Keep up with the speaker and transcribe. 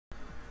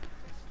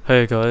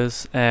Hey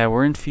guys,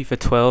 we're in FIFA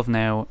 12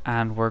 now,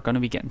 and we're going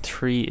to be getting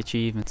 3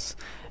 achievements.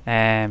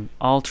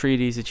 All 3 of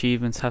these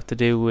achievements have to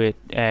do with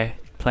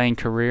playing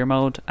career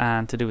mode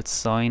and to do with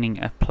signing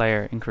a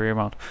player in career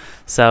mode.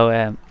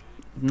 So,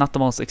 not the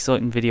most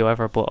exciting video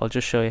ever, but I'll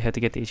just show you how to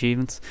get the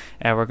achievements.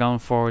 We're going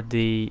for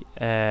the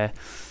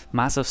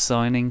massive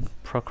signing,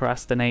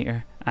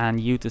 Procrastinator,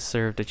 and you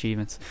deserved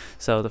achievements.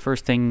 So the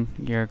first thing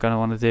you're going to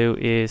want to do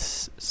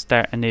is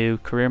start a new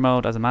career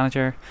mode as a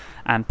manager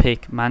and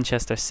pick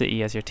Manchester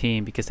City as your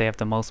team because they have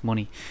the most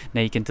money.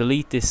 Now you can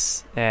delete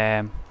this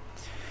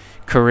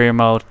career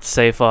mode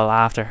save file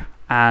after,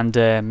 and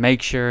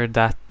make sure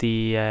that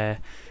the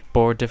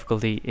board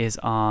difficulty is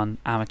on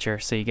amateur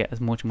so you get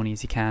as much money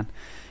as you can.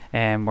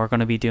 We're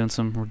going to be doing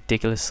some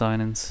ridiculous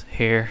signings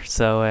here,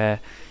 so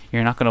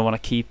you're not going to want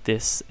to keep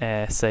this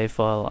save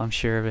file, I'm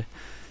sure of it.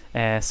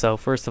 So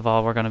first of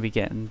all, we're going to be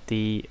getting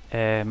the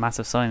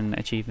massive signing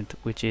achievement,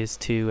 which is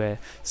to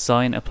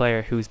sign a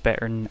player who's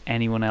better than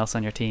anyone else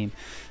on your team.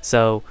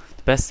 So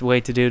the best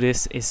way to do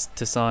this is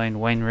to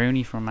sign Wayne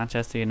Rooney from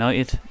Manchester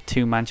United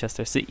to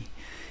Manchester City,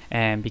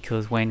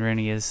 because Wayne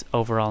Rooney is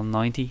overall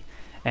 90.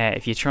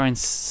 If you try and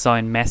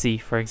sign Messi,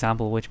 for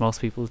example, which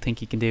most people think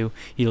you can do,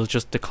 he'll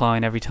just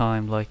decline every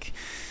time. Like,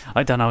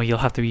 I don't know, you'll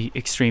have to be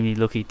extremely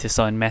lucky to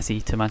sign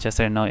Messi to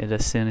Manchester United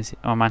as soon as,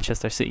 or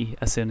Manchester City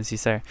as soon as you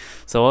start.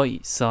 So I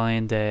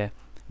signed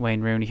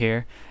Wayne Rooney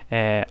here.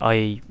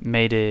 I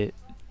made a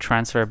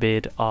transfer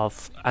bid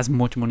of as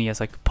much money as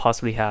I could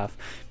possibly have,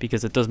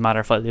 because it doesn't matter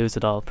if I lose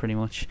it all, pretty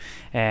much.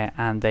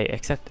 And they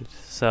accepted.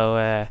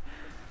 So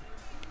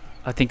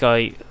I think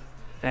I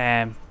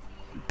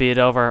bid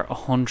over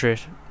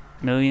 100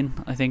 million,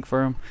 I think,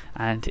 for him,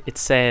 and it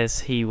says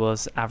he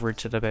was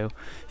averaged at about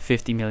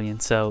 50 million,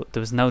 so there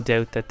was no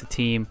doubt that the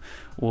team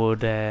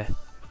would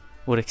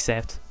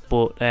accept,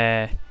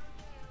 but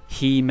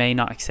he may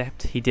not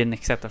accept. He didn't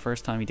accept the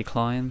first time, he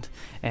declined.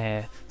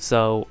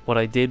 So what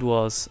I did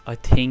was, I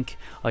think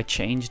I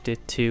changed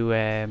it to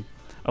a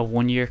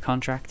 1-year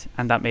contract,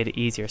 and that made it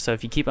easier. So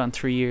if you keep it on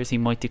 3 years, he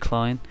might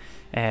decline,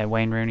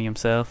 Wayne Rooney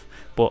himself,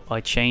 but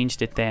I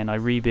changed it then. I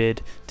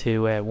rebid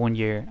to 1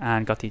 year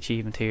and got the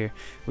achievement here,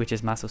 which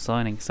is massive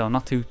signing. So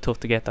not too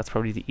tough to get. That's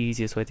probably the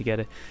easiest way to get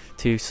it,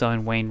 to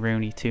sign Wayne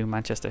Rooney to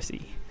Manchester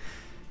City.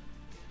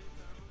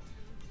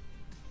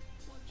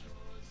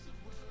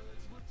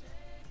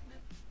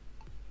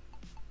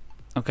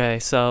 Okay,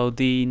 so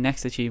the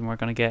next achievement we're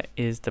going to get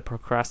is the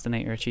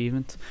Procrastinator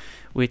achievement,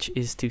 which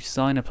is to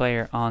sign a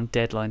player on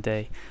deadline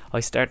day. I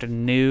started a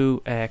new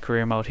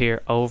career mode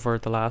here over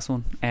the last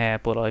one,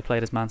 but I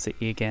played as Man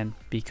City again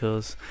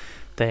because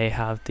they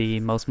have the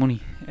most money,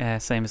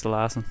 same as the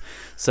last one.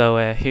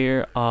 So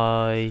here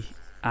I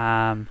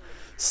am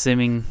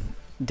simming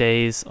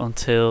days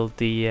until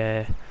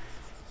the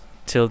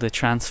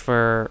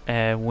transfer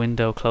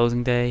window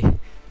closing day.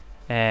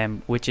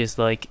 Which is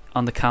like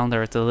on the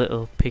calendar, it's a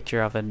little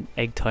picture of an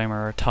egg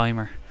timer or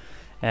timer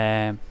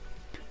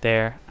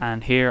there,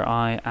 and here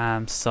I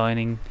am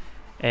signing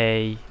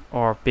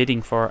or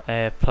bidding for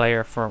a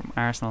player from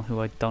Arsenal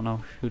who I don't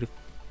know who the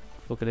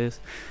fuck it is,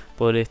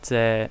 but it's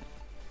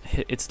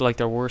like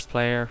their worst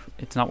player.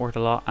 It's not worth a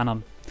lot, and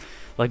I'm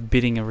like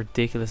bidding a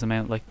ridiculous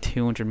amount, like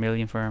 200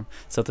 million for him,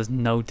 so there's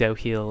no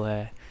doubt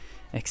he'll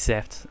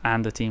accept,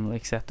 and the team will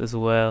accept as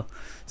well.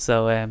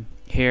 So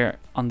here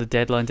on the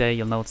deadline day,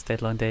 you'll know it's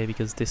deadline day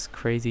because this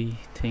crazy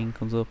thing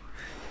comes up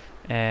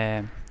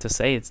to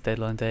say it's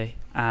deadline day.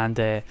 And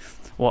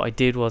what I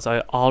did was,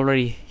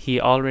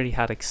 he already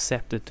had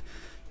accepted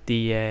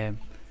the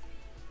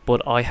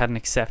but I hadn't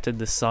accepted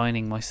the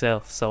signing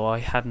myself, so I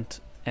hadn't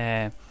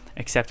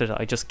accepted it.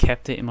 I just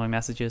kept it in my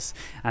messages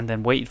and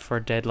then waited for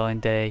deadline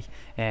day,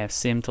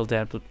 sim till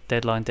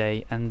deadline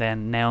day, and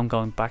then now I'm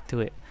going back to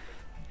it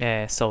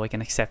so I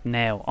can accept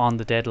now on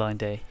the deadline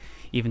day,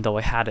 even though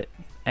I had it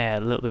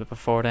a little bit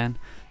before then.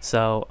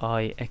 So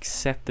I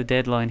accept the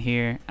deadline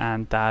here,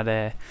 and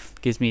that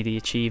gives me the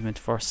achievement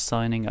for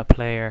signing a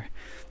player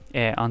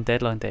on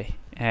deadline day.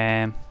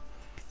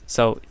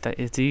 So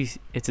it's easy.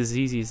 It's as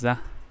easy as that.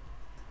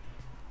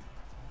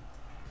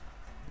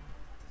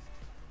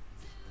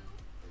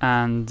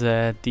 And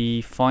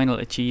the final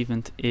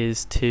achievement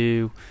is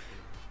to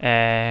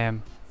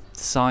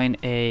sign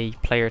a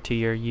player to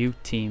your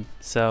youth team.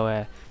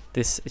 So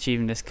this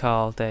achievement is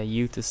called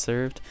Youth is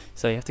Served.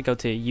 So you have to go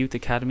to Youth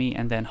Academy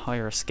and then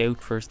hire a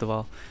scout first of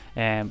all.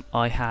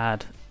 I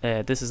had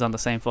this is on the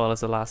same file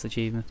as the last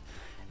achievement,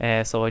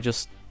 so I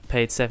just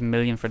paid 7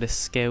 million for this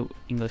scout,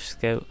 English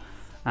scout,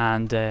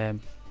 and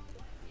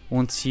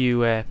once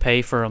you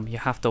pay for him, you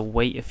have to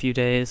wait a few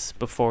days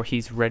before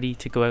he's ready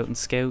to go out and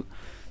scout.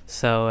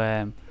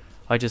 So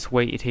I just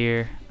waited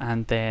here,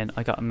 and then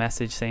I got a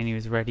message saying he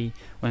was ready,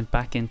 went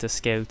back into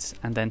scouts,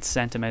 and then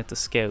sent him out to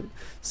scout.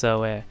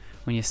 So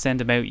when you send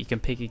him out, you can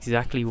pick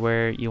exactly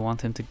where you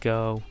want him to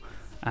go,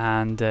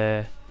 and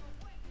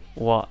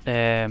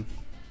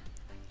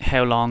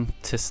how long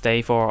to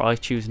stay for. I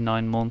choose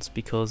 9 months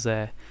because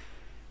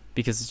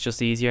because it's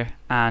just easier.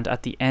 And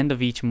at the end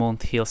of each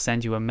month, he'll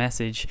send you a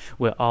message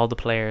with all the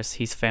players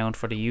he's found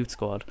for the youth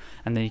squad,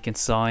 and then you can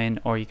sign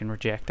or you can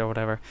reject or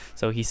whatever.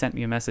 So he sent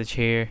me a message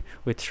here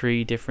with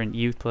 3 different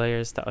youth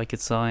players that I could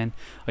sign.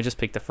 I just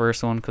picked the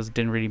first one because it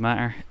didn't really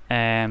matter.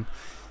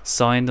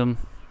 Signed them,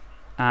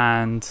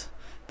 and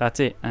that's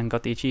it, and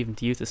got the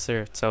achievement, youth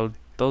assert. So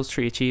those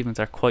 3 achievements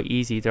are quite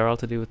easy. They're all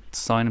to do with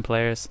signing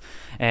players.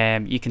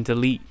 You can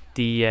delete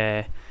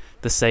the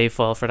save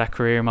file for that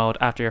career mode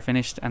after you're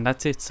finished, and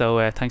that's it.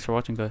 So thanks for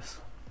watching, guys.